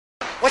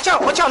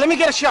Watch out, let me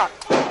get a shot.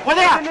 Where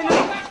they at?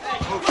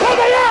 Where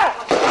they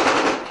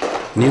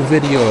at? New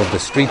video of the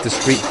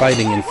street-to-street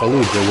fighting in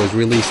Fallujah was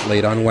released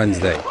late on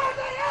Wednesday.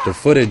 The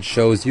footage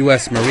shows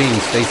U.S.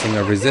 Marines facing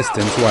a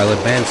resistance while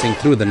advancing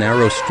through the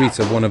narrow streets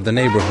of one of the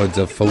neighborhoods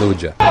of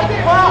Fallujah.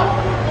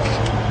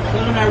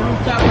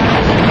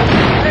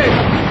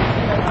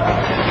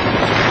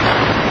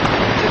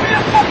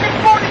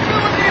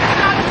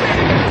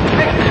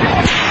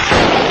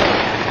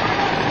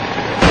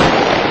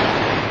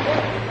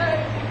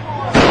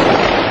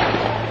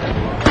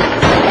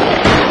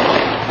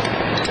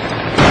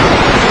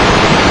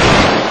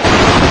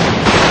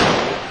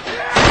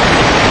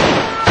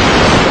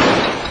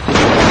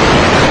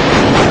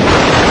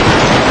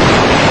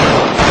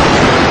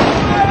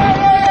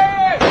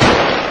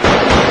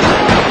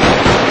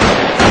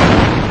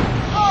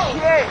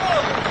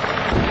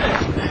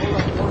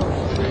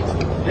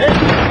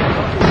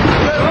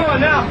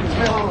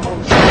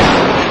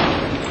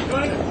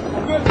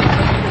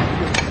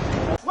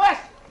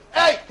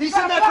 Hey, he's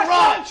in that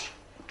garage.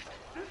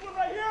 This one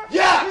right here?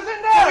 Yeah. He's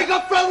in there. We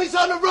got friendlies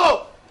on the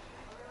roof.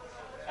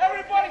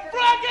 Everybody,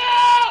 frag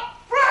out!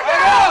 Frag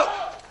out!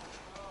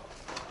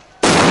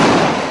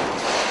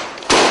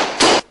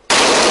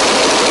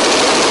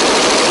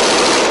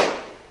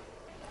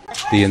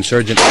 The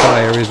insurgent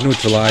fire is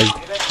neutralized,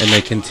 and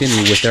they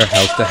continue with their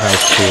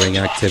house-to-house touring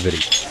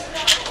activity.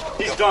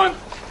 He's done.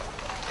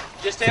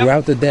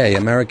 Throughout the day,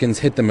 Americans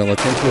hit the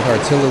militants with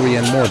artillery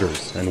and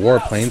mortars, and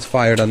warplanes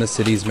fired on the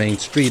city's main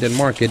street and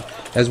market,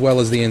 as well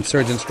as the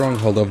insurgent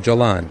stronghold of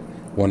Jolan,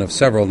 one of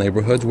several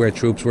neighborhoods where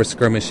troops were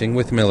skirmishing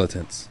with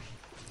militants.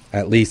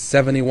 At least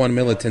 71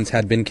 militants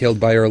had been killed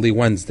by early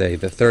Wednesday,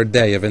 the third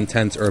day of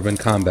intense urban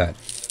combat.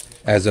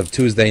 As of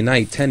Tuesday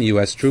night, 10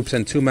 U.S. troops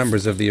and 2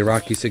 members of the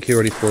Iraqi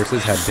security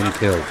forces had been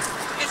killed.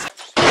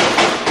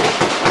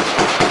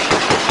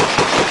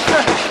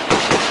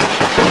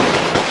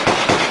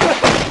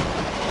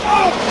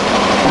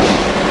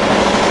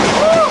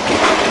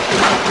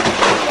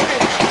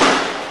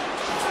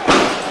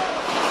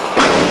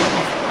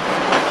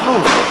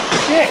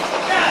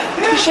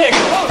 Shit!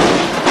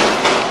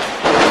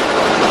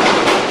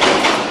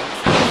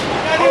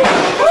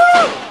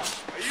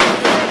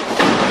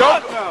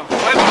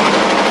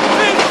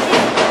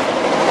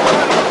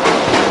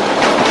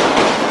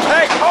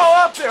 Hey,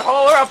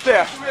 haul her up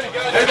there.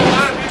 There's a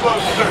lot of people up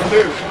there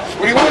too.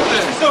 What do you want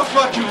then? It's so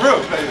fucking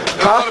rude, baby.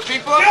 There's a lot of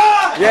people up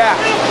there? Yeah.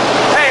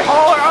 Hey,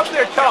 haul her up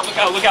there, tell. Look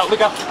out, look out,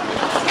 look out.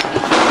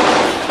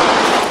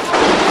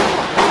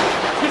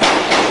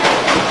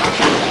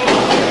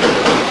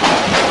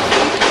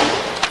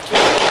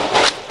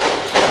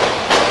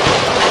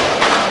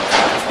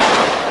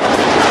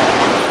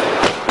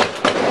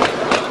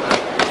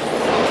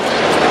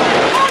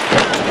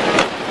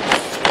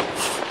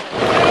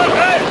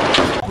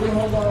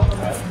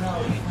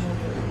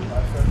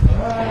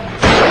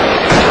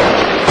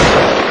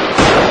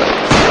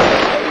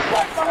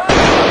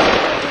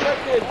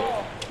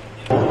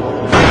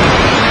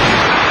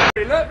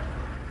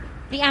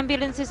 The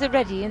ambulances are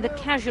ready and the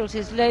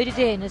casualties loaded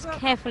in as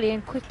carefully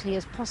and quickly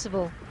as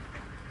possible.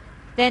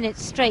 Then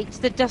it's straight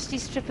to the dusty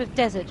strip of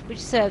desert which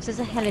serves as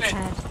a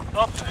helipad.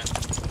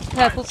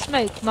 Purple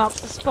smoke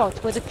marks the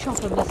spot where the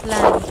chopper must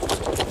land,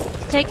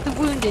 to take the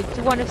wounded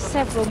to one of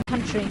several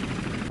countries.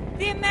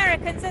 The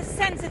Americans are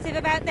sensitive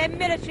about their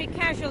military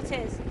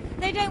casualties.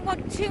 They don't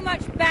want too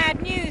much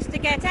bad news to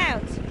get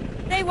out.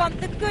 They want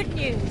the good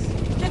news.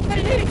 The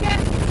Fallujah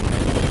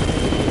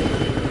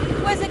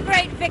was a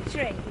great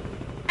victory,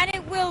 and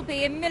it will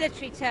be in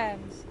military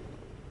terms.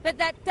 But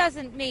that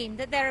doesn't mean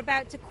that they're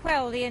about to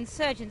quell the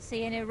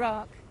insurgency in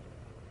Iraq.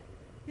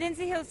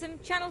 Lindsay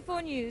Hilsum, Channel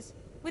 4 News,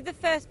 with the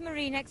 1st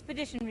Marine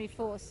Expeditionary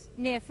Force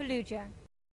near Fallujah.